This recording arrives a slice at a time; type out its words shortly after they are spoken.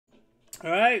All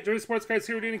right, Jersey Sports Cards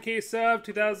here. We're doing a case of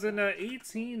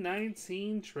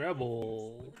 2018-19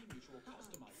 Treble.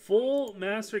 Full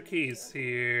master case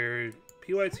here.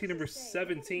 PYT number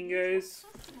 17, guys.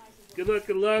 Good luck,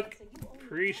 good luck.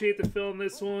 Appreciate the fill on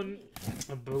this one.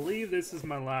 I believe this is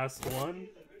my last one.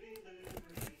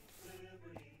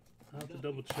 I'll have to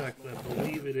double check, but I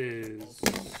believe it is.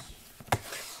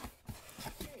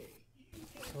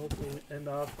 Hopefully we end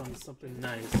off on something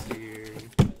nice here.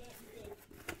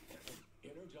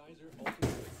 It's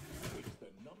the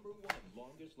 #1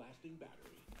 longest lasting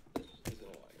battery. Is it a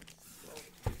liner? Well,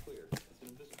 to be clear, it's an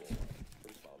invisible liner.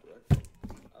 Pretty small direct.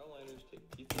 Our liners take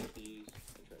PPFDs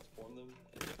and transform them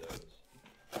into those.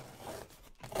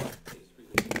 They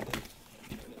discreetly do this,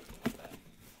 and it's not bad.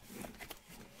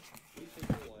 We take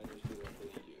the liners directly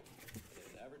to you, and in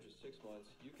an average of 6 months,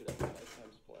 you could have a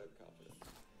lifetime supply of confidence.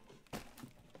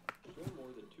 There are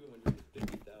more than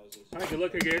 250,000. All right, good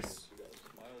luck, I guess.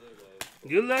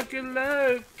 Good luck, good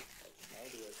luck.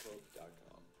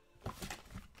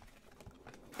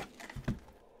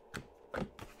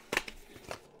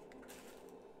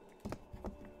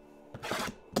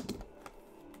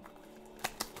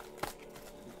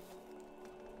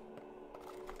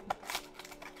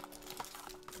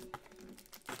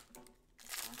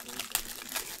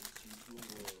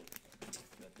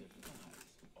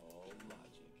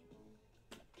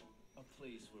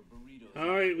 All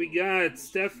right, we got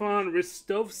Stefan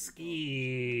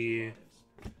Ristovsky.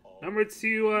 Number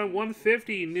 2,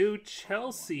 150, new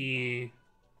Chelsea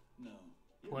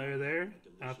player there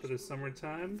after the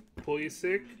summertime.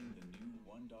 Pulisic.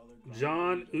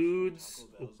 John Uds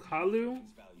Ukalu.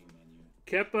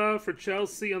 Kepa for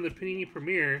Chelsea on the Panini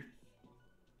Premier.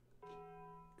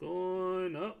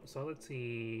 Going up, saw the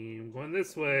team. Going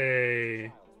this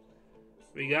way.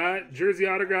 We got jersey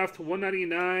autographed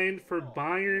 199 for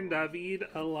Bayern, David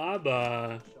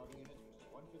Alaba.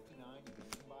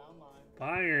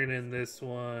 Bayern in this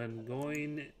one.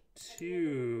 Going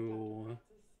to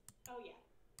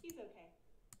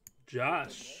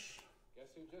Josh.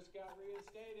 Guess who just got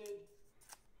reinstated?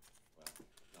 Well,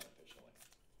 not officially.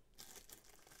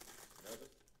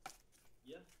 Nervous?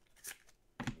 Yeah.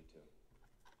 Me too.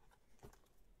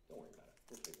 Don't worry about it.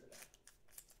 We'll figure it out.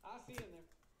 I'll see you in there.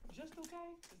 Just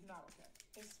okay is not okay,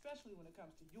 especially when it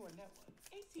comes to your network.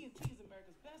 AT&T is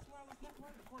America's best wireless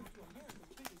network according to America's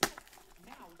biggest network.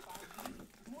 Now with 5G,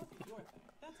 more for your thing.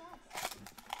 That's all.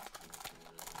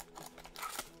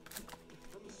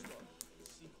 From the start, the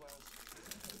C-Class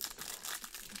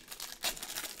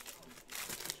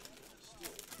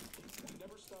still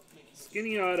never stopped making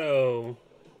Skinny auto.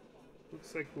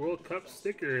 Looks like World Cup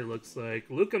sticker, it looks like.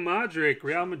 Luka Modric,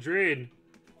 Real Madrid.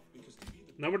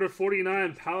 Number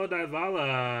 49, Paulo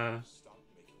Dybala.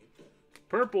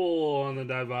 Purple on the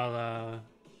Dybala.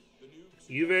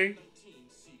 Juve.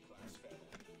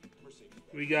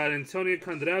 We got Antonio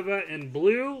Candreva and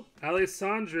blue.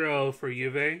 Alessandro for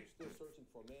Juve.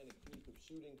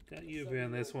 Got Juve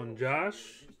on this one,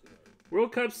 Josh.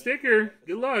 World Cup sticker.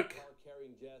 Good luck.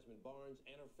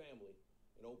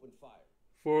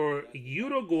 For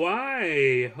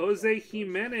Uruguay, Jose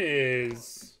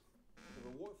Jimenez.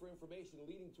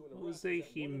 Jose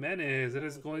Jimenez, it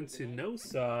is going to No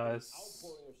Sauce.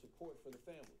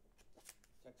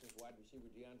 Texas wide receiver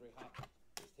DeAndre Hopkins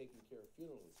is taking care of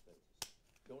funeral expenses,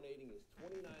 donating his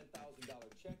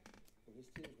 $29,000 check from his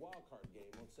team's wild card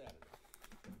game on Saturday.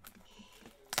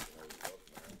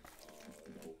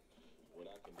 What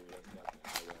I can do, that's not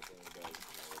how I bring back a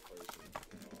person.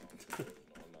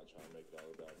 I'm not trying to make it all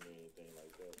about me, anything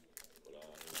like that. But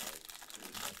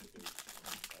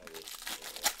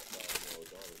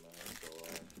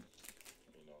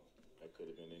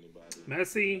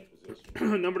Messi,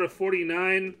 number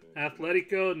 49,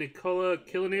 Atletico, Nikola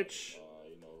Kilinic.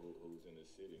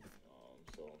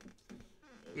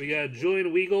 We got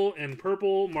Julian Weigl and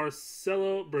purple,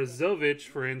 Marcelo Brozovic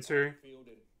for Inter.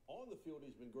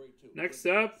 Next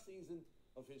up,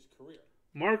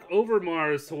 Mark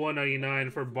Overmars to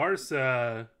 199 for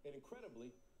Barca.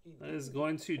 That is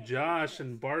going to Josh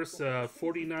and Barca,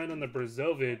 49 on the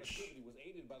Brozovic.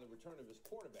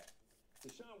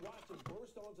 Deshaun Watson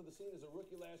burst onto the scene as a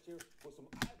rookie last year with some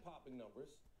eye-popping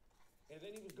numbers, and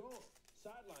then he was gone,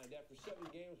 sidelined after 7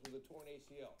 games with a torn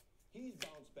ACL. He's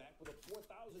bounced back with a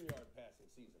 4,000-yard passing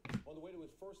season on the way to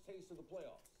his first taste of the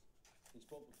playoffs. He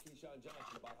spoke with Keyshawn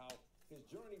Johnson about how his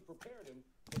journey prepared him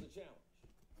for the challenge.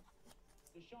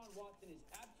 Deshaun Watson is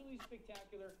absolutely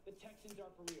spectacular. The Texans are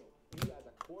for real. You as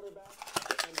a quarterback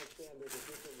understand there's a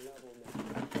different level now.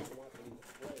 Deshaun Watson needs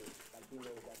to play like he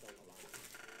knows that's on the line.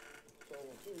 So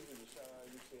when you was Deshaun,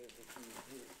 you said that you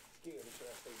were scared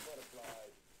to say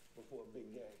butterflies before a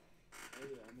big game.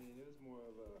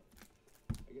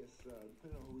 I guess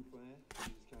depending on who we playing, it's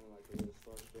just kind of like a little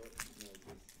starstruck. These are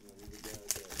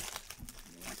guys that,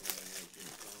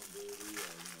 Tom Brady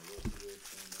or, Russell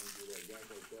Wilson, Andrew, like guys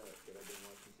like that I've been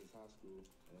watching since high school.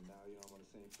 And now, I'm on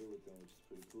the same field with them, which is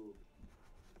pretty cool.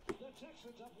 The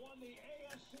Texans have won the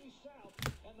AFC South,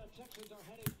 and the Texans are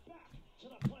headed back to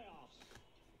the playoffs.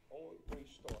 0-3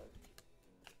 start.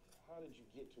 How did you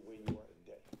get to where you are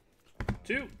today?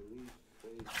 Two. Belief,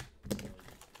 faith,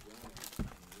 grind.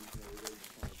 We really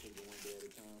just kind of take it one day at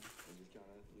a time and just kind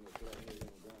of, put our heads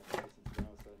on the ground. Listen to the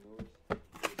outside noise.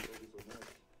 Just focus on us.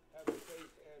 Having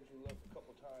faced Andrew Luck a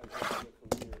couple times in your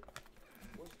career,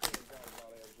 what stands out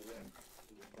about Andrew Luck?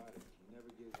 He's a fighter. He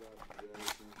never gives up. He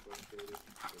always seems frustrated.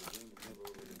 But the game is never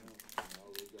over to him. I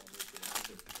always got to make sure I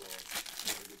touch the ball.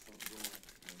 Never get something going.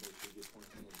 Make sure you get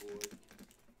points on the board.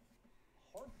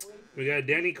 We got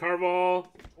Danny Carvalho,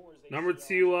 number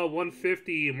 2,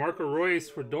 150. Marco Royce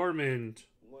for Dortmund.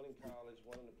 One in college,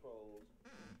 one in the pros.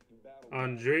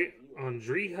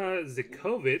 Andrija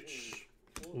Zikovic.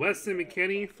 Weston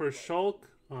McKennie for Schalke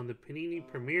on the Panini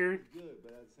Premier. Good,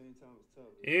 but at the same time, it's tough.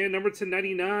 And number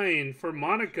 299 for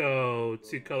Monaco,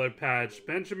 2-color patch,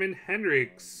 Benjamin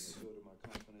Hendricks.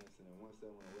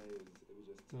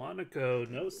 Monaco,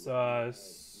 no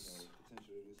sauce.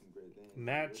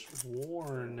 Match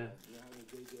worn.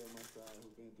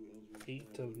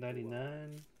 8 of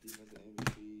 99.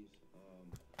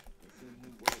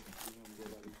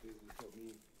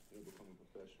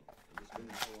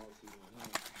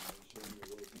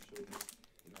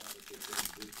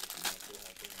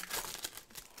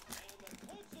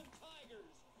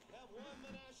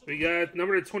 We got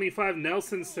number 25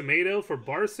 Nelson Semedo for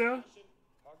Barca.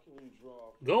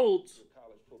 Gold.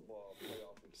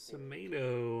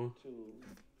 Semedo.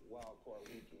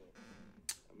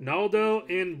 Naldo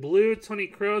in blue, Toni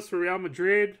Kroos for Real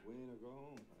Madrid.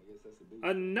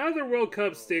 Another World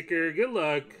Cup sticker. Good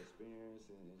luck.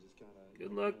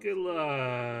 Good luck, good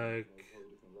luck.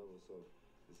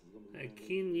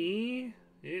 Aquini.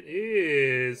 It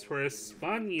is for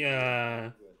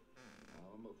España.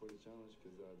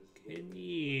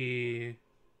 Kenny.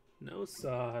 No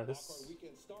sauce.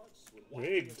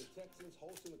 Rigged. The Texans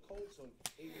hosting the Colts on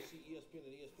ABC, ESPN,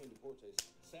 and ESPN Deportes.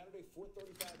 Saturday,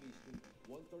 4:35 Eastern,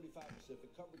 1:35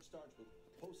 Pacific. Coverage starts with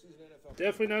postseason NFL.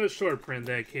 Definitely not a short print,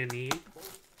 that Kenny.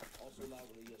 Also live on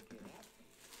the ESPN app.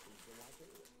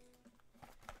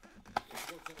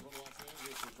 Sports Center from Los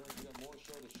Angeles is bringing up more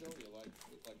show to show you, like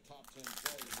top 10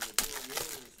 plays. And if you're a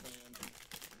Warriors fan,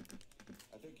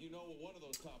 I think you know one of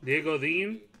those top. Diego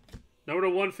Dean. Number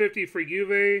 150 for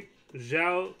Juve.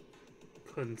 João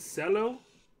Cancelo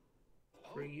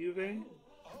for Juve.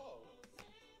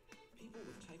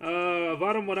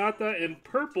 Alvaro Morata in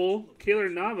purple. Keylor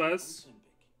Navas.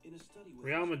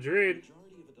 Real Madrid.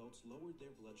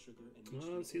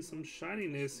 Oh, let's see some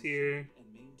shininess here.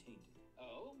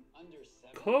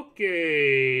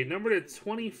 Koke, number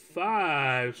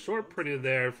 25. Short printed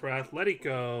there for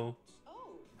Atletico.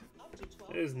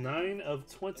 That is 9 of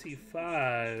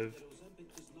 25.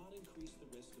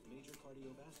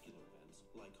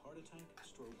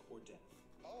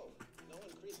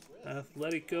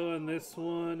 Atletico in this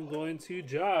one going to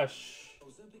Josh.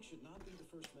 Ozempic should not be the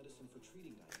first medicine for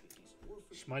treating diabetes or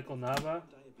for Schmeichel Nava.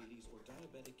 diabetes or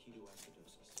diabetic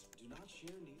ketoacidosis. Do not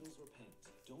share needles or pens.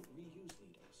 Don't reuse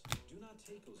needles. Do not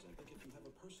take Ozempic if you have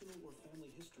a personal or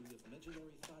family history of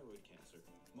medullary thyroid cancer,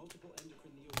 multiple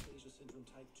endocrine neoplasia syndrome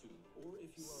type 2, or if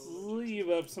you are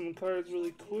Leave up some cards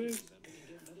really quick.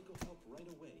 get medical help right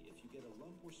away if you get a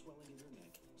lump or swelling in your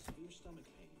neck, severe stomach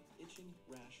pain, itching,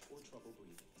 rash, or trouble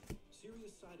breathing.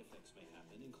 Serious side effects may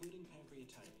happen, including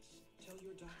pancreatitis. Tell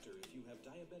your doctor if you have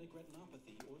diabetic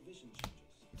retinopathy or vision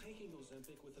changes. Taking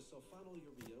Ozempic with a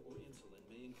sulfonylurea or insulin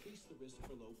may increase the risk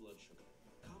for low blood sugar.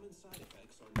 Common side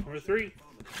effects are Number 3.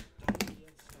 vomiting,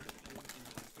 diarrhea, stomach pain,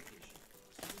 and constipation.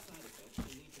 Some side effects can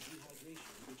lead to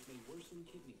dehydration, which may worsen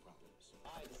kidney problems.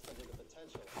 I discovered the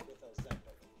potential with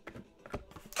Ozempic.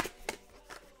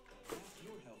 Ask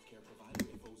your healthcare provider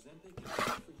if Ozempic is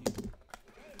good for you.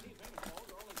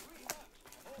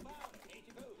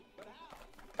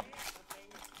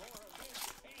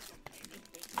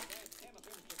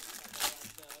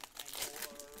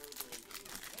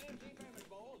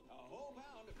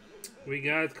 We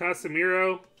got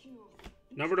Casemiro.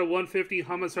 Number 150,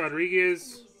 James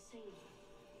Rodriguez.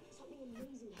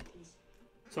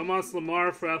 Tomas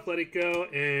Lemar for Atletico.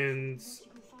 And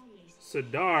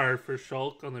Sadar for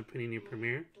Schalke on the Panini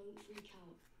Premier.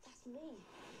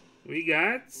 We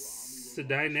got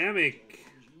Dynamic.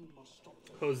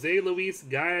 Jose Luis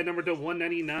Gaia, number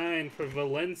 199 for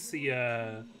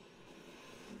Valencia.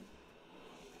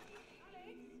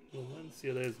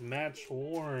 Valencia, there's match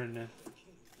worn.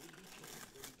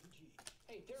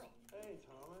 Hey, Daryl. Hey,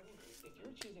 Thomas. If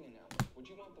you're choosing a network, would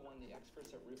you want the one the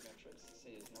experts at Root Metrics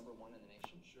say is #1 in the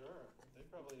nation? Sure. They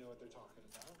probably know what they're talking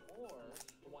about. Or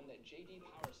the one that JD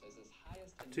Power says is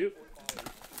highest in Two. network quality,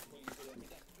 will use it every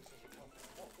day?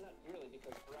 Well, not really,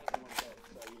 because Verizon wants both,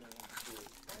 so you may have to choose.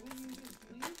 Why didn't you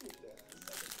just leave with that?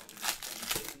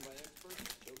 Chosen by experts,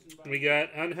 chosen by We got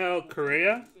Angel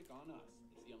Correa. on us.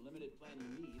 It's the unlimited plan you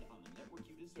need on the network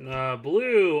you deserve.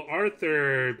 Blue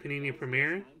Arthur Panini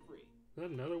Premier. Time free. Is that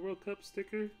another World Cup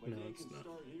sticker? No, it's not.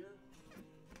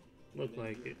 Look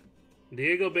like it.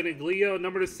 Diego Beneglio,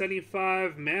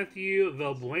 #75, Matthew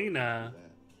Valbuena.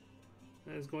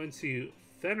 That is going to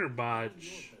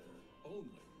Fenerbahce.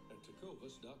 Only at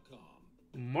Tecovas.com.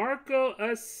 Marco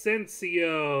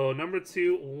Asensio,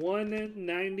 #2,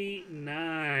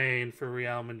 199 for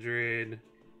Real Madrid.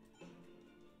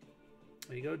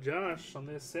 There you go, Josh, on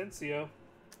the Asensio.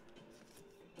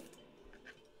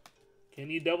 Can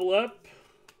you double up?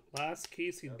 Last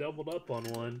case, he doubled up on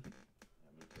one.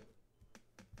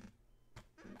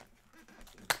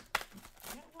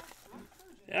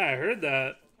 Yeah, I heard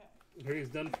that. I heard he's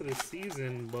done for the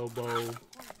season, Bobo.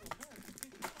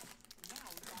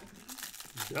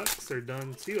 Ducks are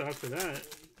done too after that.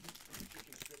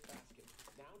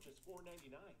 Now just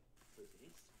 $4.99 for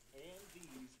this and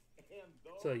these and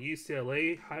those. So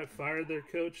UCLA fired their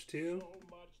coach too. So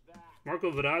much that.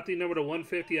 Marco Verratti,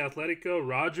 #150, Atletico.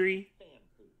 Rodri.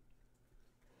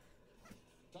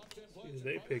 Who did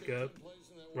they pick up?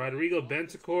 Rodrigo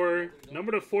Bentancur.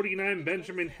 #49,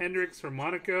 Benjamin Hendricks for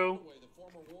Monaco.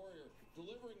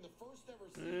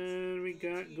 And we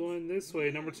got going this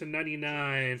way,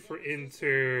 #299 for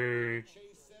Inter.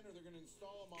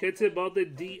 Kete Balde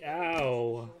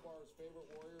Diao.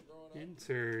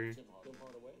 Inter.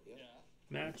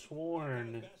 Match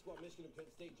worn. Basketball, Michigan,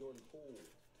 Penn State, Jordan Poole.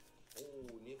 Oh,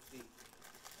 nifty.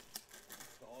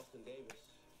 To Austin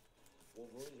Davis.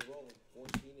 Wolverines are rolling.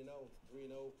 14-0,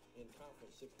 3-0 in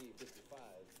conference,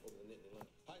 68-55 over the Nittany Lions.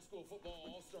 High school football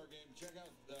all-star game. Check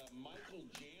out Michael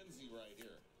Janzi right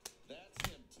here. That's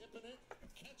him tipping it,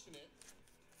 catching it,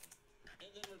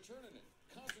 and then returning it.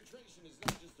 Concentration is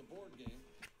not just a board game.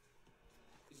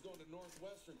 He's going to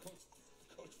Northwestern. Coach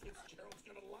Fitzgerald's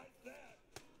going to like that.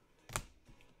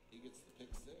 He gets the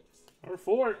pick six. Or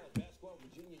 4. Basketball,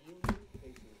 Virginia Union,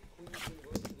 facing Queens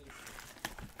University.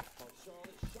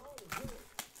 Charlotte Hornets.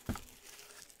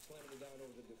 Slamming it down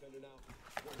over the defender now.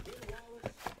 Well, Bill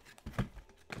Wallace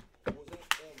was at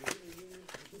Virginia Union.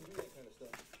 He couldn't do that kind of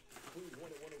stuff. Queens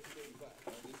won at 102-85.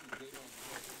 This is Davon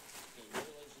Smith. In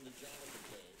relation to Jonathan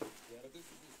Taves. Yeah. But this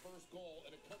is his first goal,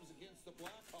 and it comes against the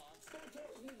Blackhawks. Don't tell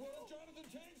us what Jonathan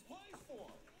Taves plays for.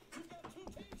 You've got two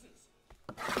teams. It's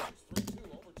 3-2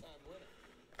 overtime winner.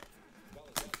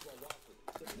 College basketball roster.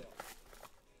 Citadel.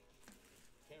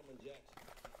 Cameron Jackson.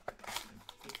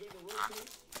 Defender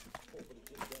rotates. Oh, but it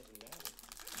just doesn't matter.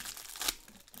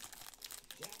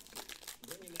 Jackson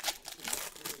bringing the action back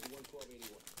to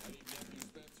 112-81. I need Matthew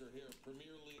Spencer here.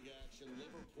 Premier League action.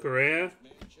 Liverpool. Correa.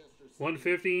 Manchester City.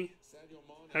 150. Sadio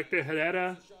Mane. Hector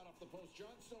Herrera. Shot off the post.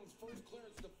 John Stone's first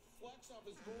clearance deflects off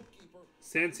his goalkeeper.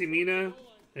 Santimina.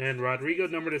 And Rodrigo,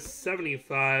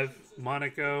 #75,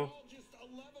 Monaco. Just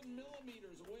 11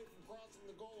 millimeters away from crossing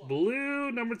the goal line.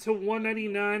 Blue,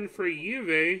 #199 for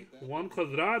Juve, Juan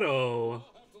Cuadrado. I'll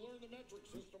have to learn the metric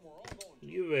system. We're all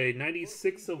going. Juve,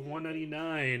 96 of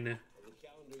 199. Of the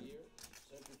calendar year,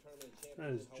 Century Tournament champions.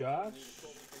 That is Josh.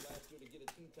 From last year to get a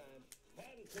tea time.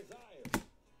 Patty Kazire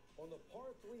on the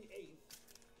par 3/8.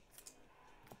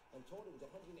 I'm told it was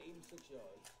 186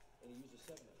 yards, and he used a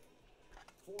 7 on it.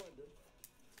 4 under.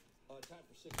 Time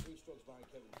for 6, 3 strokes behind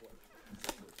Kevin Ford.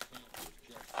 Sanders, Panthers,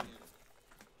 Jets, in.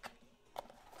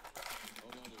 Oh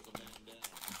no, there's a man down,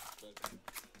 but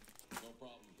no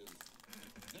problem because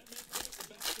that man put it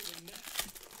back to the net.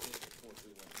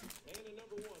 4-3 win. And a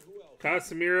 #1, who else?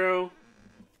 Casemiro.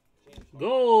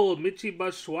 Gold, Michi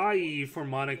Batshuayi for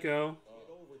Monaco.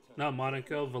 Not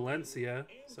Monaco, Valencia.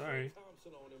 Sorry.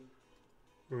 Thompson on him.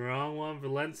 Wrong one.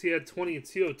 Valencia,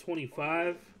 22 of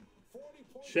 25. 40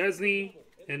 points. Chesney.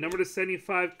 And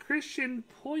 #75, Christian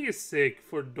Pulisic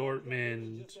for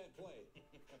Dortmund. Just that play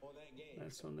on that game.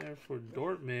 That's on there for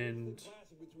Dortmund.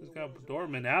 Who's got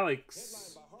Dortmund?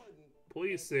 Alex Headlined by Harden.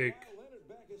 Pulisic. Kyle Leonard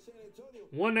back in San Antonio.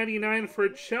 199 for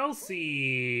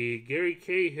Chelsea. Gary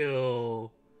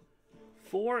Cahill.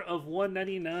 4 of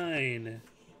 199.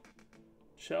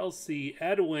 Chelsea.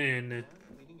 Edwin.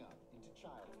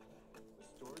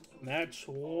 Match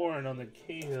worn on the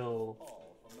Cahill.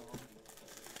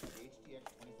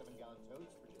 HTX 27-gallon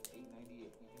totes for just $8.98. You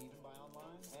can even buy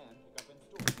online and pick up in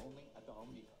store only at the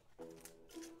Home Depot.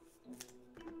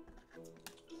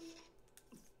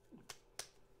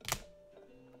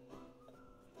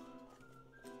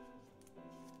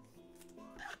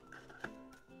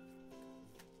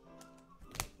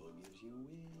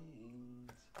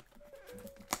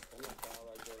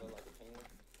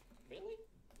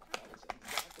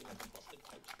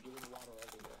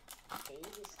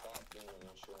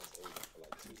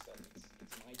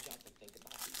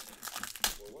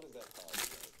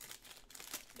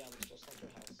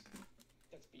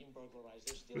 burglarized.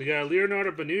 They're We stealing got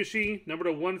Leonardo Bonucci, number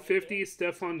to 150,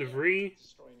 Stefan DeVries,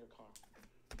 destroying your car.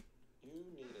 You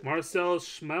need a Marcel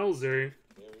Schmelzer,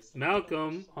 very simple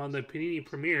Malcolm on the Panini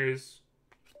Premieres.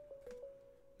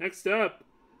 Next up,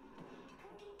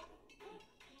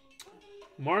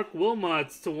 Mark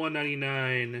Wilmots to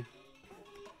 199.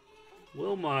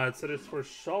 Wilmots, that is for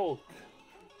Shulk.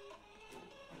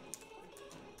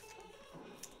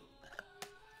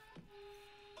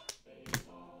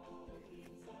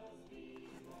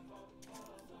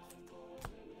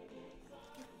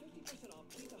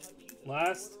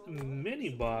 Last mini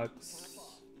box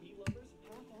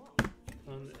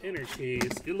on the inner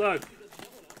case. Good luck.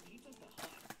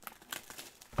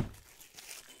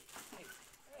 Hey,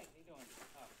 how you doing?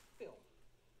 Phil.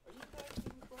 Are you guys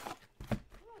doing okay?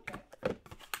 I'm okay.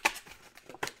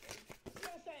 What's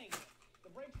that saying? The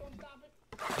brakes don't stop it?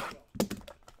 There you go.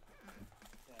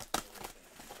 That's everything.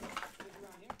 Live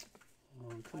around here?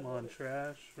 Oh, come on,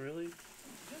 trash. Really?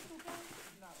 Just okay?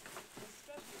 No.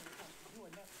 Especially when it comes to you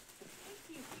and that.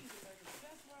 AT&T is America's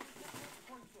best wireless network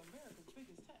according to America's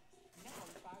biggest test. Now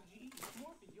it's 5G,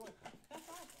 more for your car. That's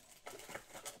all.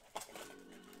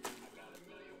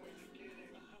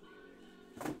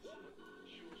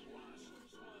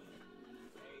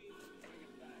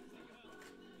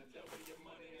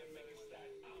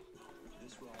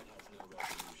 This ride has no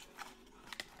resolution.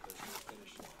 There's no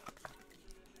finish line.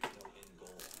 No end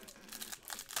goal.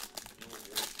 No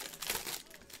award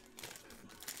ceremony.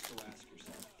 So ask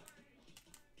yourself,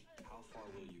 how far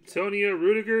will you go Antonio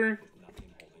Rudiger, with nothing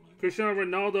holding you? Cristiano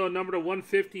Ronaldo, number to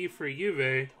 150 for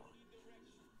Juve.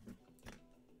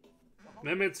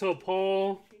 Mehmet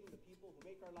Topol,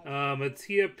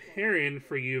 Mattia Perrin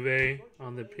for Juve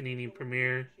on the Panini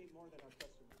Premiere.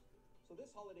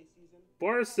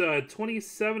 Barca,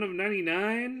 27 of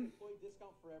 99.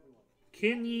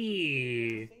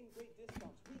 Kenny.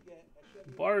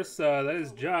 Barca, that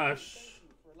is Josh.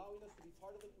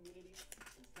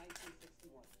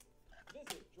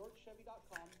 Visit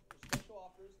GeorgeChevy.com for special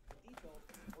offers, details,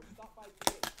 or stop by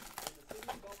today in the city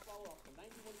of Bellflower off the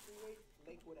 91 freeway,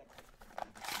 Lakewood exit.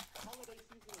 The holiday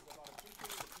season is about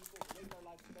appreciating the people who make our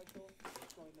lives special and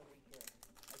showing them we care.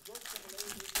 At George Chevrolet,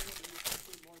 we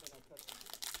appreciate more than our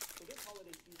customers. So this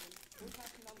holiday season, we're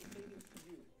passing on the savings to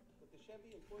you with the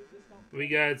Chevy employee discount. We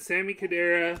got Sammy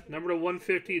Cadera, number to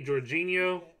 150,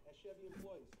 Jorginho. As Chevy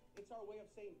employees, it's our way of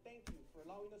saying thank you for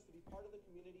allowing us to be part of the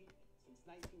community since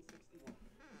 1961.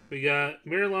 We got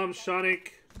Miralem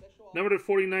Shanik, number to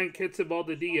 49,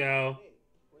 Quetzalcoatl Diao.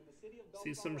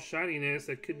 See some shininess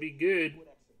that could be good.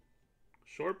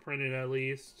 Short printed at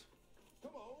least.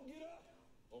 Come on, get up.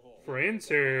 For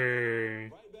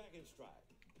Inter, Right back in stride.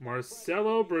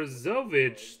 Marcelo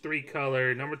Brozovic,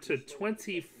 3-color, number to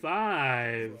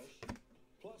 25.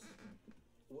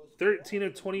 13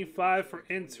 of 25 for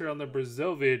Inter on the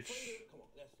Brozovic.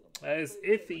 That is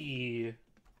iffy.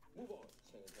 Move on,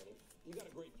 San Antonio. You got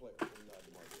a great player in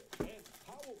DeMar. And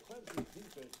how will Clemson's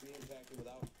defense be impacted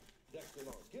without Dexter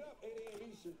Lawrence? Get up 8 a.m.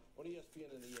 Eastern on ESPN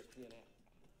and the ESPN app.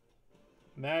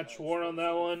 Match war on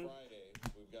that one. Friday,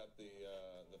 we've got the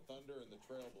Thunder and the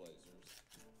Trailblazers,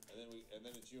 and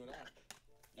then it's you and I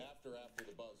after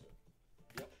the buzzer.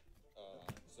 Yep.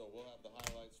 So we'll have the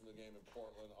highlights from the game in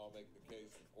Portland. I'll make the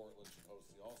case that Portland should host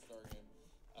the All-Star game.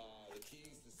 The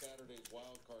keys to Saturday's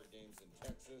wild card games in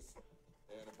Texas,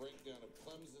 and a breakdown of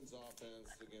Clemson's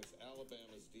offense against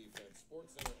Alabama's defense.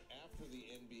 SportsCenter after the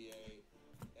NBA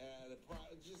at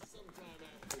just sometime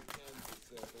after 10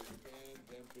 Pacific,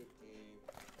 10:15,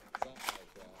 something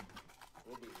like that.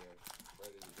 We'll be here,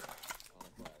 ready to go on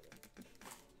a Friday.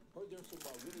 Heard there's some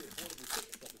really affordable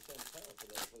tickets up at Santa Clara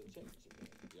for the championship game.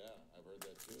 Yeah, I've heard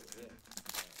that too. Yeah.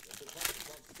 It's a tough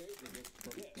stage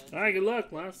against All right, good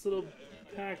luck. Last little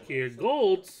pack here.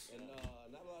 Golds. And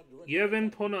not a lot of direct.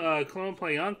 Yevon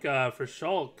Konoplyanka for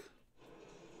Shulk.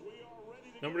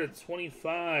 Number to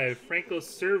 25, Franco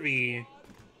Cervi.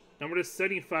 Number to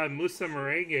 75, Musa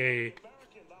Marege.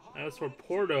 That was for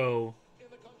Porto.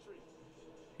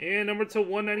 And number to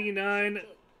 199,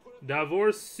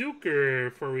 Davor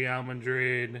Suker for Real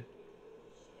Madrid.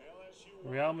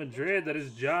 Real Madrid, that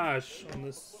is Josh on the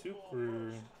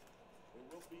Suker. There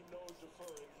will be no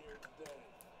deferring here today.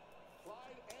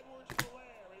 Clyde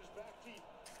Edwards-Helaire is back deep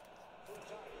for the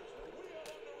Tigers. And we are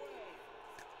underway.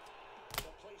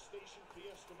 The PlayStation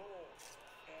Fiesta Bowl.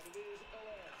 And it is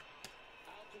Helaire.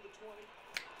 Out to the 20.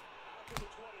 Out to the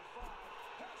 25.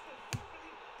 Past the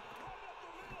 30. Right up the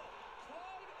middle.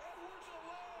 Clyde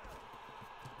Edwards-Helaire.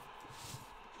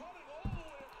 Cutting all the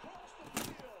way across the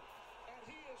field. And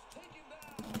he is taken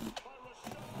down by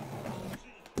Rashad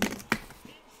Johnson.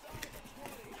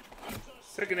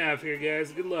 Second half here,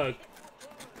 guys. Good luck.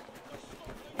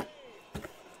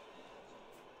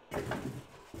 Any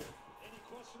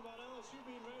question about LSU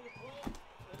being ready to play?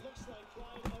 It looks like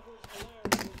Clyde Edwards-Helaire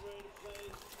was ready to play.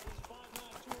 He's 5'9",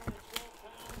 212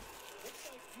 pounds. Looks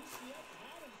like UCF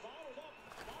had him bottled up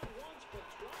not once but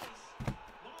twice.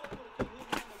 Not able to get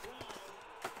him on the ground.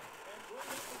 And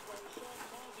great effort by Rashawn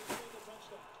Causey to take a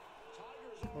touchdown.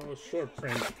 Tigers are Oh, short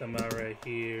prints come out right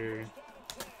here.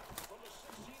 from the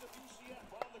 16 of UCF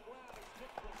on the ground. It's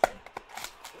Nick Brissett.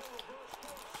 He'll reverse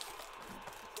course.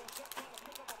 Brissett trying to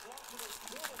pick up a block from his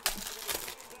dribble back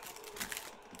and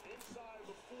then he stays out. Inside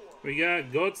the 4. We got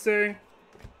Gotze,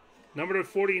 number to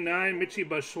 49, Michi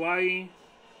Batshuayi,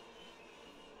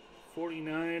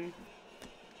 49,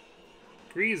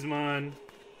 Griezmann,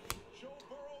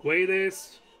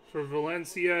 Guedes for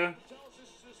Valencia,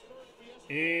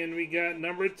 and we got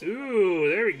number 2,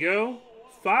 there we go,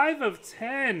 5 of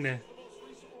 10,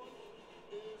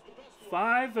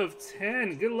 5 of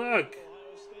 10, good luck,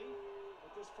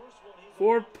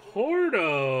 for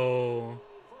Porto.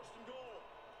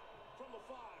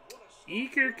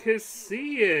 Iker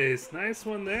Casillas, nice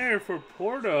one there for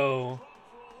Porto.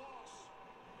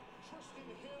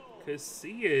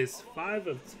 Casillas, 5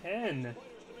 of 10.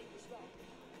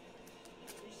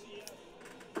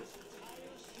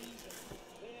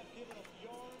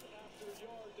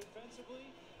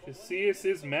 Casillas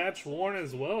is match worn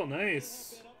as well,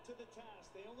 nice.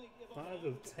 5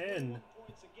 of 10.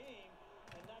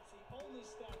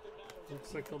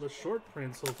 Looks like all the short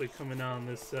prints hopefully coming out on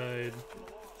this side.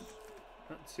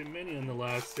 Not too many on the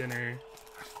last center.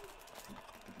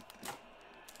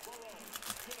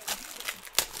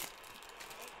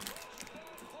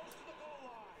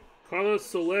 Carlos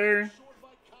Soler.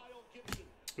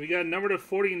 We got number to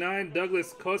 49,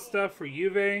 Douglas Costa for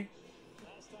Juve.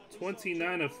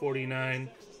 29 of 49.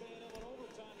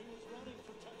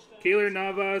 Keylor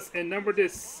Navas and number to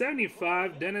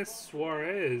 75, Dennis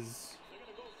Suarez.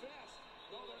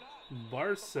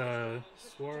 Barca,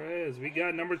 Suarez. We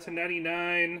got number to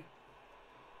 99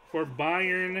 for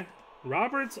Bayern,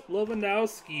 Robert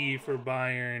Lewandowski for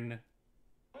Bayern.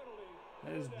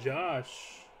 That is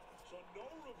Josh.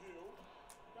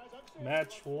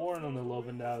 Match worn on the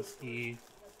Lewandowski.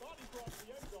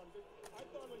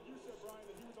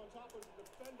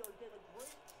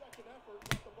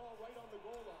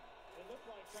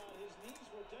 His knees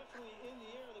were definitely in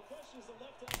the air. The question is the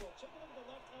left elbow. Check out the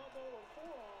left elbow or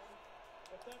forearm.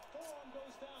 If that forearm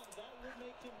goes down, that would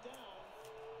make him down.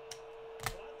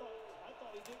 But I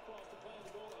thought he did cross the plane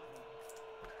of the goal line.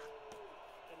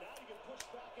 And now you can push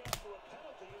back after a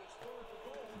penalty, and it's 3rd and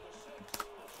goal from the 6.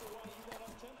 Not sure why you went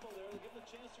up tempo there. Give him a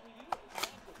chance to review it.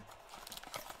 Exactly.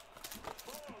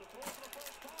 Burrow to throw for the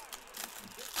first time.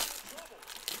 Gets in trouble.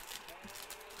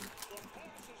 And the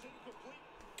pass is incomplete.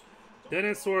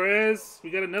 Dennis Suarez. We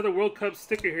got another World Cup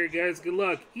sticker here, guys. Good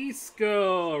luck.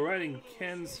 Isco right in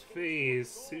Ken's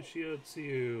face. Sushio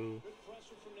 2.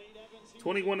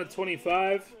 21 to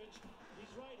 25.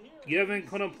 Yevhen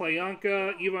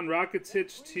Konoplyanka, Ivan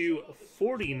Rakitic to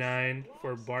 49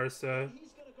 for Barca.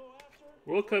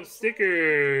 World Cup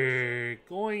sticker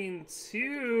going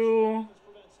to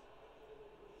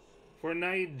for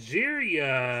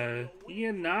Nigeria,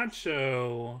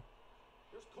 Iheanacho.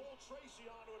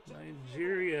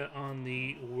 Nigeria on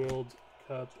the World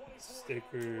Cup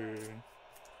sticker.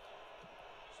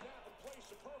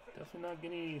 Definitely not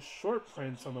getting any short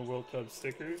prints on the World Cup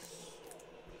stickers.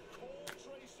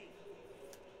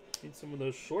 Need some of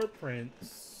those short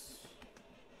prints.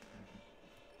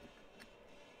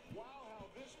 Wow, how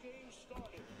this game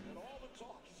started, and all the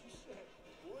talk, as you said,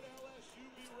 would LSU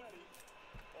be ready?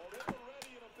 Oh, they were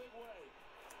ready in a big way.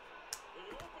 The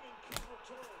opening kick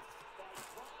return by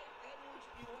Clyde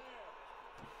Edwards-Helaire.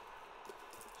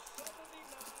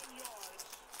 79 yards.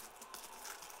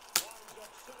 Winds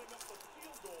up setting up the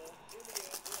field goal in the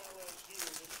end for LSU.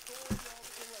 The story of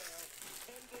Helaire,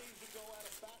 10 days ago out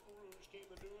of Baton Rouge came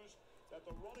the news that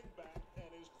the running back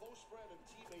and his close friend and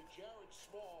teammate Jared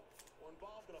Small were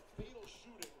involved in a fatal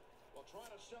shooting while trying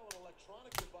to sell an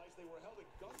electronic device. They were held at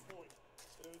gunpoint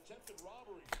in an attempted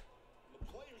robbery. And the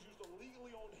players used a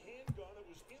legally owned handgun that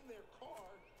was in their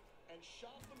car and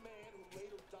shot the man who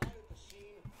later died at the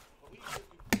scene. Police said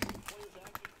the players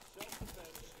acted in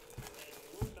self-defense and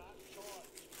were not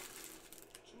charged.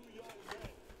 2 young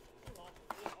men.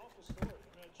 Awful story.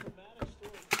 I mean, a traumatic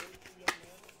story for those 2 young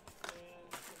men.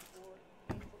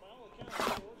 And from all accounts,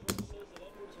 the order says that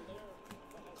Edwards-Helaire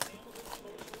has handled it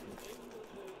emotionally and gave him the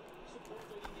support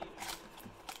that he needed.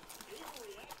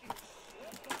 Avery Atkins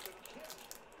slipped up and kicked.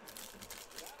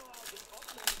 That allows an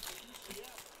uplift for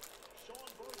UCF. Sean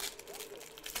Burton,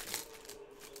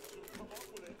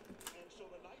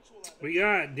 We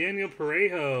got Daniel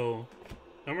Parejo.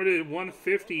 Number to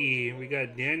 150. We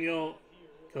got Daniel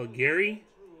Calgary.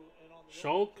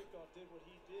 Shulk.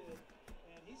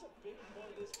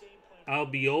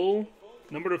 Albiol.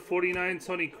 Number to 49,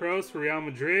 Tony Kroos for Real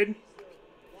Madrid.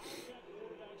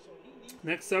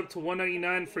 Next up to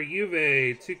 199 for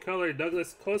Juve. Two-color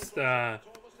Douglas Costa.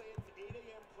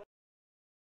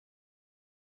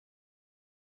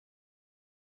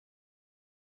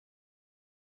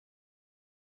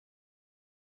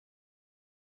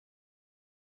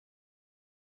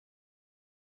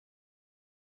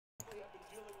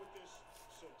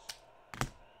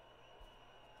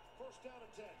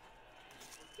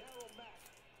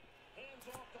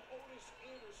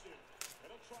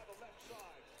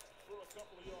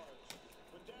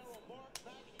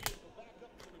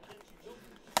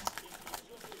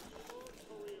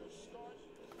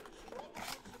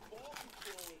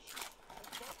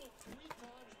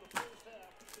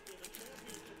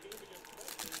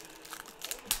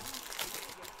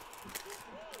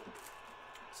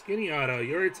 Skinny auto.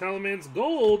 Yuri Telemans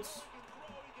Golds.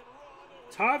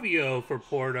 Tavio for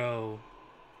Porto.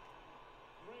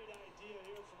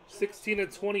 16 to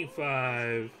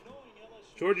 25.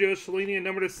 Giorgio Chiellini,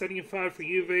 number to 75 for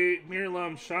Juve.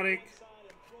 Miralem Pjanic.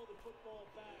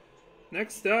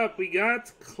 Next up, we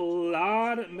got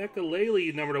Claude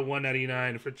Makelele, number to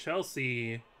 199 for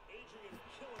Chelsea.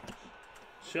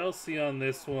 Chelsea on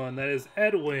this one. That is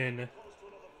Edwin.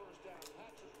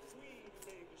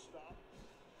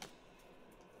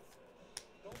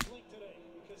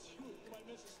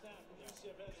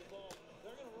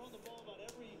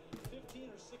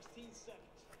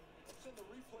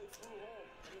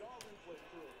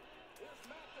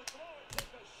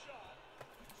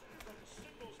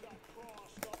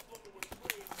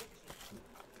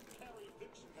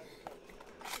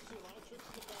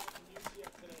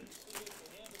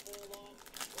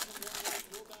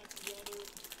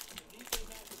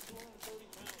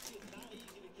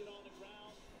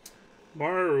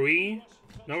 Marui,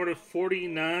 number to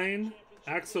 49,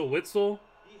 Axel Witsel.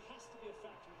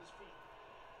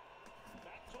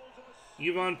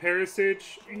 Ivan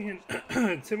Perisic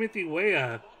and Timothy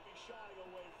Weah.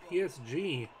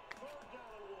 PSG.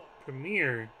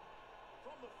 Premier.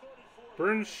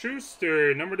 Bernd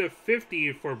Schuster, number to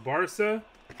 50 for Barca.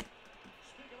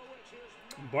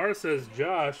 Barca's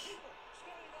Josh.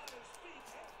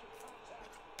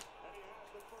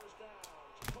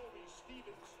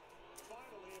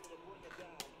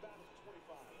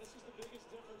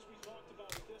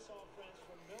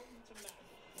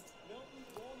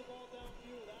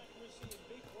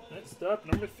 Next up,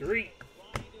 number 3.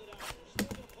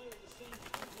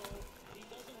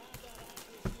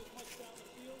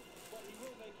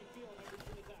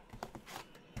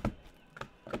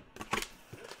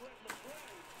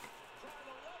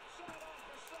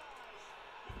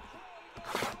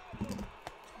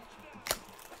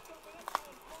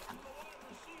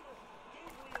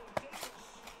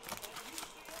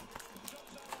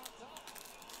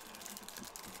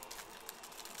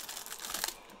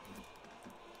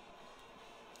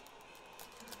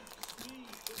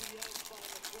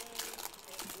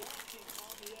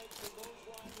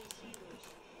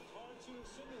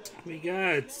 We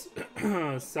got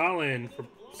Salin for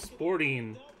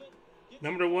Sporting.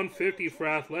 Number 150 for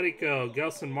Atletico,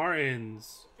 Gelson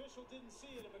Martins.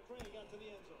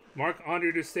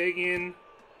 Marc-Andre ter Stegen.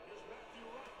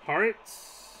 Hart.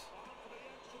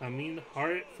 Amin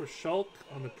Hart for Schalke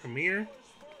on the Premier.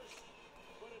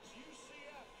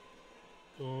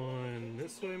 Going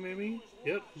this way, maybe?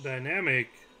 Yep, Dynamic.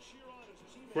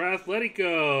 For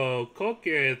Atletico,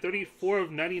 Koke, 34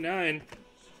 of 99.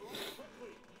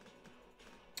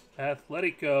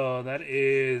 Atletico, that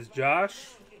is Josh.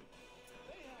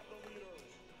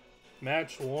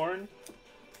 Match worn.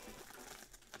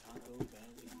 Taco Bell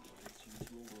invites you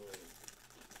to a world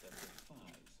that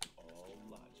defies all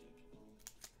logic.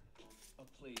 A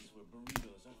place where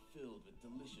burritos are filled with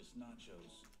delicious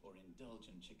nachos or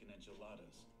indulgent chicken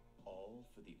enchiladas, all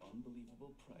for the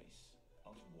unbelievable price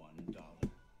of $1.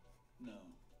 No,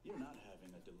 you're not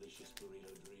having a delicious burrito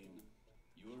dream.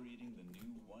 You're eating the new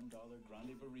 $1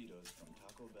 grande burritos from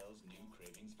Taco Bell's new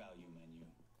Cravings Value menu.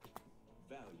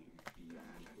 Value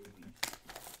beyond belief.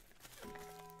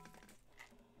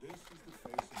 This is the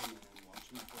face of a man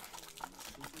watching football on a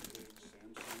super big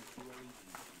Samsung QLED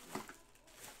TV.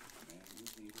 A man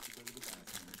who's needed to go to the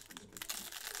bathroom since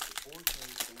the 4K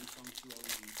Samsung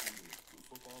QLED TV. When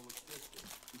football looks this good,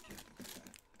 you can't look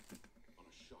back. On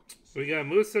a shocking We got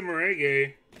Musa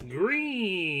Marege.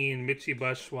 Green, Michi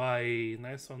Bashwai.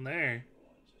 Nice one there.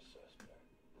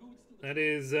 That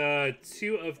is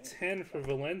 2 of 10 for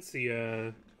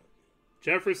Valencia.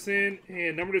 Jefferson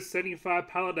and number 75,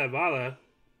 Paladavala.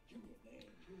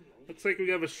 Looks like we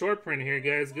have a short print here,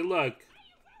 guys. Good luck.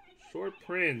 Short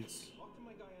print.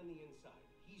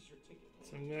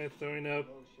 Some guy throwing up.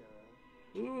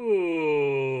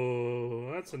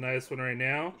 Ooh, that's a nice one right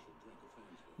now.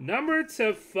 Number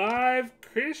to 5,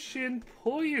 Christian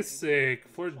Pulisic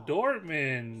for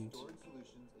Dortmund.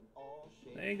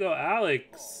 There you go,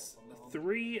 Alex.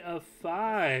 3 of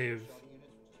 5.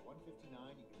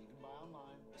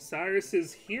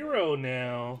 Cyrus's hero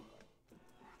now.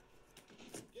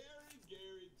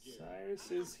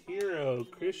 Cyrus's hero,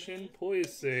 Christian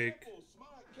Pulisic.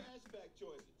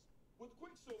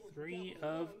 3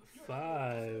 of 5.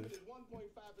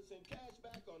 1.5% cash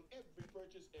back on every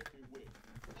purchase everywhere.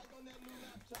 Like on that new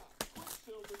laptop,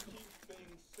 Quicksilver keeps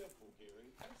things simple,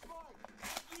 Gary. And smart.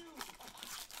 You.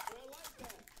 I like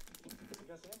that.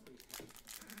 Because every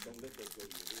Don't let that go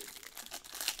to your head.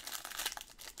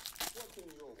 What's in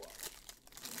your wallet?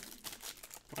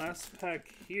 Last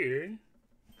pack here.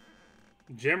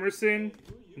 Jemerson,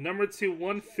 number 2,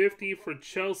 150 for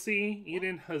Chelsea.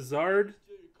 Eden Hazard.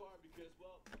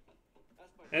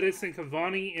 Edison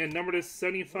Cavani and number to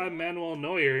 75, Manuel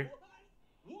Neuer.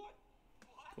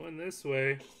 Going this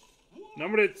way.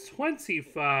 Number to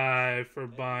 25 for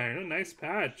Bayern. A nice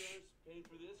patch.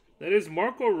 That is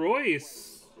Marco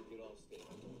Reus.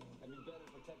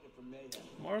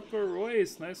 Marco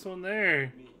Reus. Nice one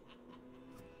there.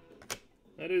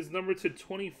 That is number to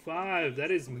 25. That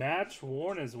is match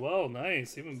worn as well.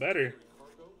 Nice. Even better.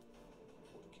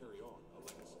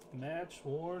 Match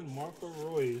worn Marco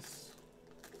Reus.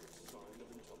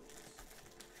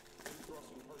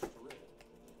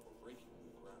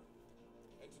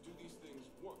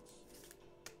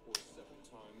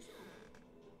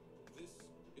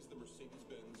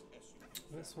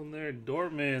 This one there,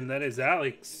 Dortmund. That is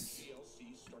Alex.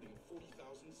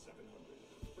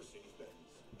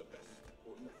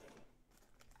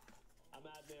 I'm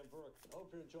Adnan Burke. I hope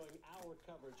you're enjoying our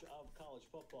coverage of college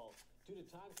football. Due to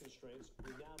time constraints,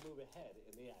 we now move ahead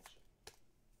in the action.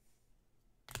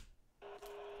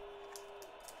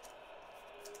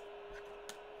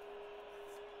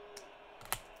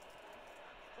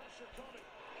 Pressure coming.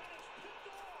 And it's picked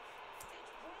off.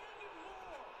 It's Brandon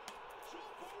Moore.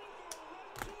 Jump over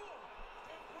right to him.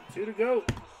 2 to go.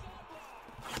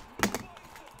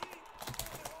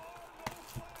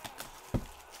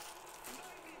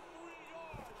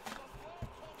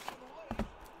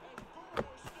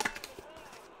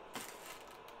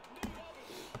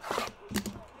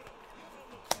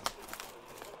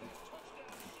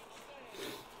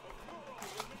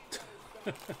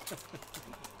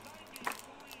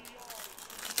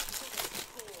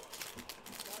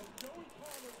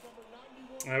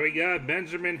 We got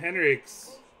Benjamin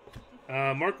Henrichs.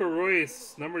 Marco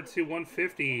Reus, number 2,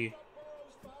 150.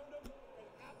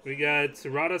 We got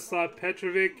Radoslav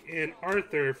Petrovic and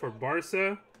Arthur for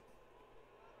Barca.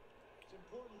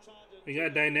 We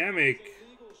got Dynamic.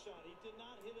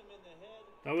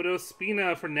 David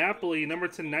Ospina for Napoli, number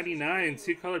 299,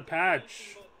 2-colored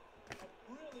patch.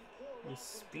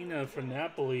 Ospina for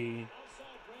Napoli.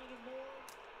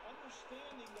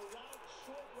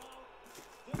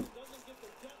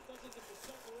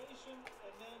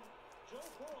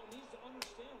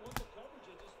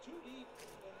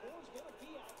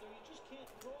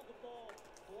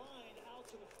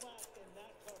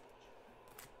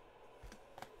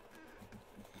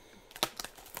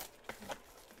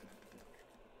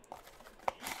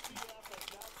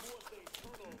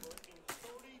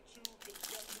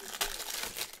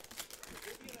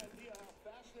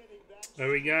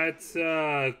 We got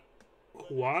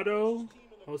Quado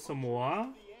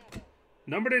Osamoah.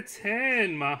 Number to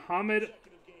 10, Mohamed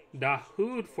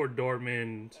Dahoud for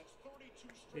Dortmund.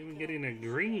 Even getting a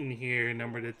green here,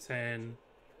 number to 10.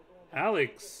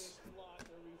 Alex.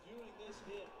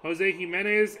 Jose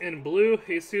Jimenez in blue,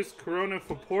 Jesus Corona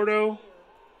for Porto.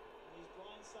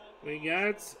 We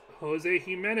got Jose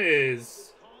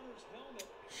Jimenez.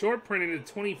 Short printed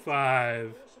to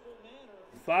 25.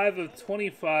 5 of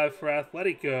 25 for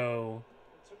Atletico.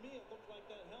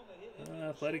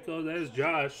 Atletico, that is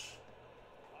Josh.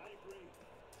 I agree.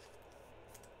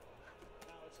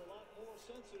 Now it's a lot more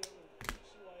sensitive, and you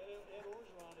see why Ed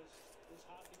Orgeron is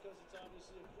hot, because it's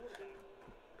obviously a quarterback.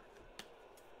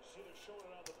 You see they're showing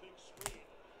it on the big screen.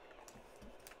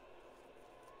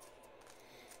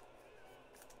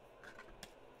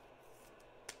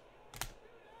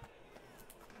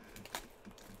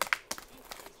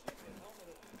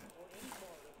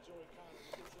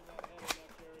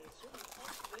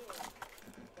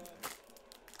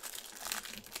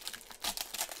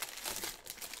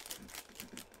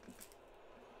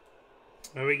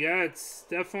 We got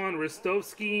Stefan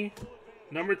Ristovsky,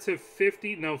 number to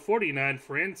 50, no 49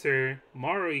 for Inter.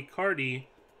 Mauro Icardi.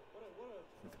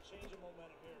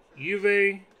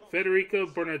 Juve, Federico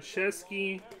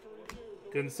Bernardeschi,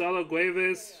 Gonzalo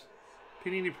Guedes,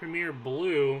 Panini Premier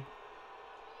Blue.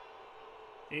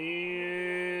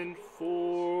 And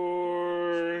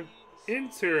for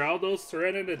Inter, Aldo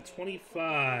Serena to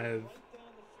 25.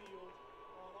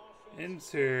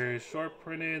 Inter, short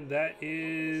printed, that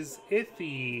is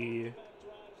Iffy.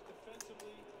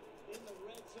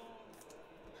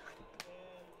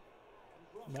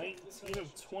 19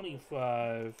 of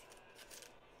 25.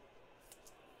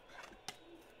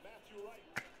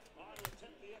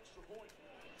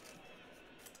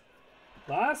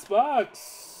 Last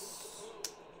box.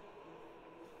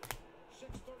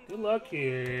 Good luck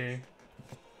here.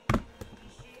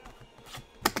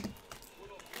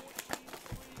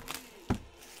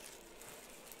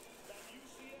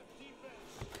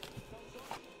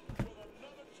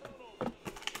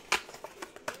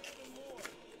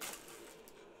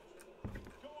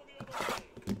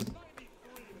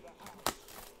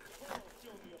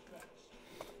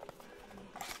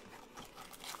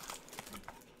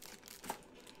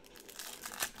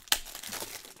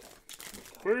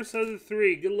 First of the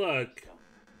three, good luck.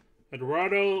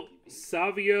 Eduardo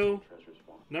Savio,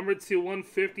 number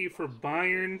 2/150 for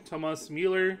Bayern, Thomas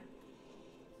Müller.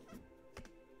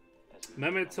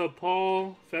 Mehmet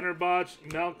Topal, Fenerbahce,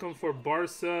 Malcolm for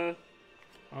Barca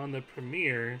on the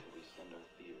Premier.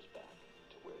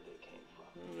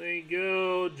 There you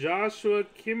go, Joshua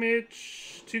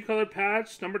Kimmich, two-color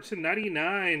patch, number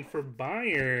 299 for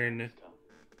Bayern.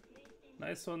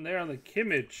 Nice one there on the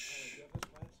Kimmich.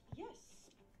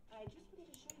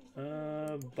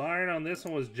 Bayern on this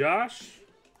one was Josh.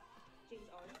 James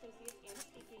R. Associates, Anna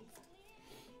speaking.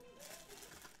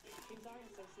 James R.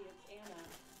 Associates, Anna.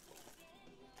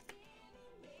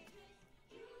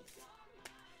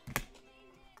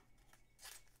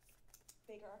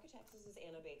 Baker Architects, this is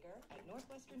Anna Baker. At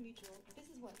Northwestern Mutual, this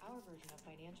is what our version of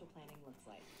financial planning looks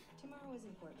like. Tomorrow is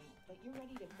important, but you're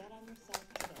ready to bet on yourself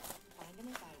today. Find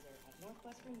an advisor at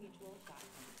northwesternmutual.com.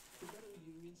 For better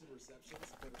reunions and receptions,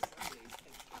 better Sundays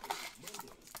and obviously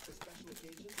Mondays. For special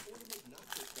occasions or to make not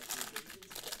so special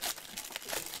occasions better.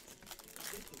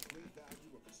 Get the great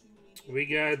value of this new We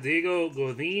got Diego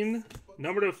Godin,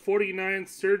 number to 49,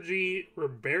 Sergi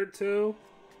Roberto,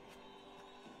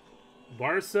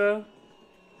 Barca.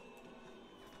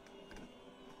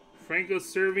 Franco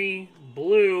Cervi,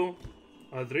 blue,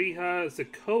 Adrija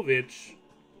Zakovic.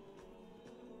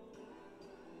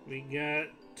 We got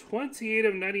 28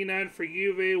 of 99 for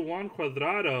Juve, Juan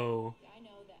Cuadrado.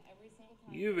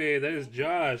 Juve, that is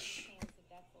Josh.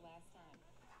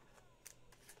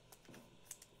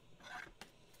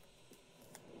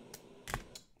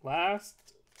 Last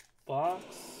box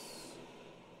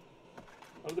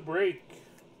of the break.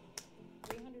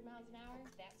 300 miles an hour,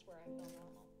 that's where I feel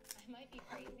normal. I might be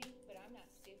crazy, but I'm not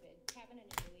stupid. Having an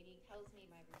annuity tells me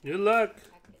my good luck.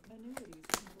 Annuities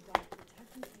can provide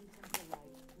protected income for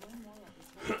life. Learn more at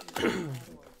the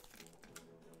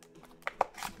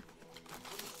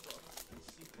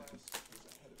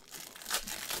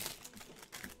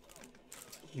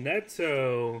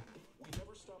Neto.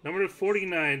 Number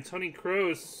 49, Tony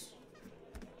Kroos.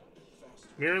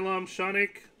 Miralem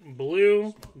Pjanic,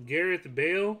 blue, Gareth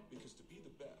Bale.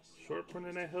 Short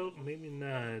printed, I hope? Maybe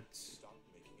not.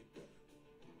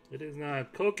 It is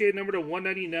not. Koke, number to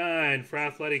 199 for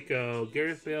Atletico.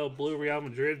 Gareth Bale, blue, Real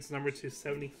Madrid's number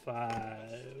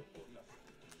 275.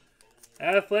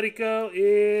 Atletico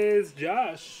is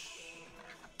Josh.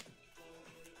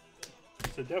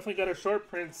 So definitely got a short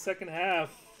print second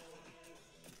half.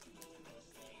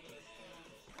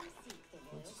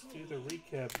 Let's do the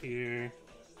recap here.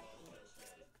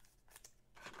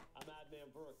 I'm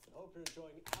Adnan Burke. I hope you're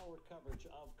enjoying our coverage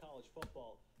of college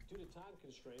football. Due to time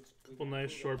constraints, Couple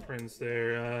nice short prints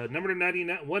there. Number to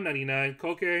 99, 199,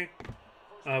 Koke.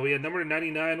 We had number to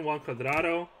 99, Juan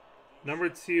Cuadrado. Number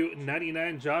to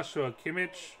 99, Joshua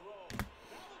Kimmich.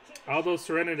 Aldo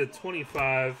Serena to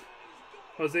 25.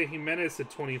 Jose Jimenez to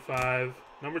 25.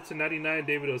 Number to 99,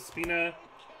 David Ospina.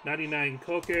 99,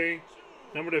 Koke.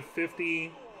 Number to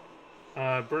 50,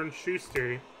 Bernd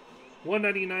Schuster.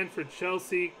 199 for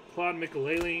Chelsea, Claude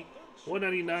Mikelele.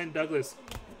 199, Douglas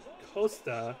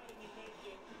Costa.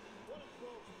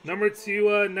 Number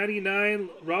 299,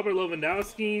 Robert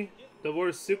Lewandowski. Davor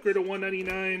Suker to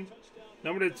 199.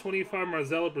 Number to 25,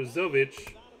 Marcelo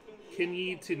Brozovic.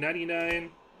 Kenyi to 99.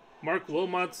 Mark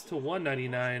Wilmots to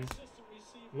 199.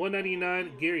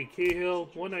 199, Gary Cahill.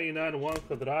 199, Juan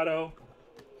Cuadrado.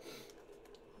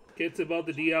 Gets above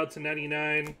the D out to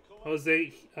 99.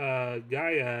 Jose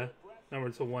Gaia, number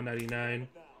to 199.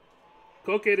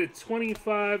 Koke to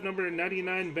 25, number to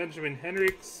 99, Benjamin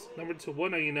Henriks. Number to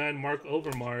 199, Mark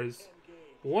Overmars.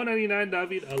 199,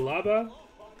 David Alaba.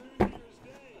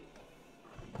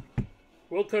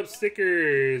 World Cup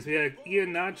stickers. We have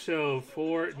Ian Nacho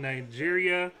for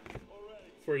Nigeria.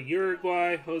 For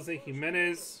Uruguay, Jose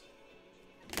Jimenez.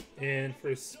 And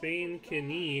for Spain,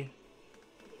 Kenny.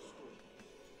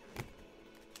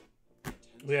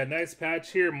 We had a nice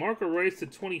patch here. Marco Reus to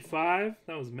 25.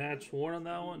 That was match worn on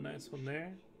that one. Nice one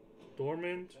there.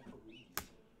 Dortmund.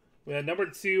 We had number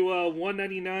 2,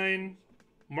 199.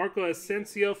 Marco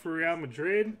Asensio for Real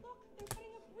Madrid.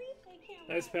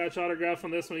 Nice patch autograph on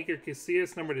this one. Iker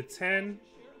Casillas, number to 10.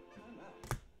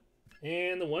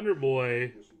 And the Wonder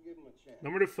Boy,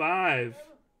 number to 5.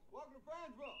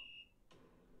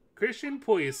 Christian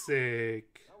Pulisic.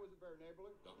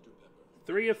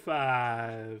 3 of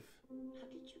 5.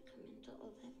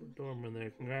 Dortmund there.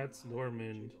 Congrats,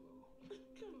 Dortmund.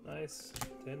 Nice.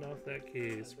 10 off that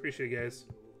case. Appreciate it, guys.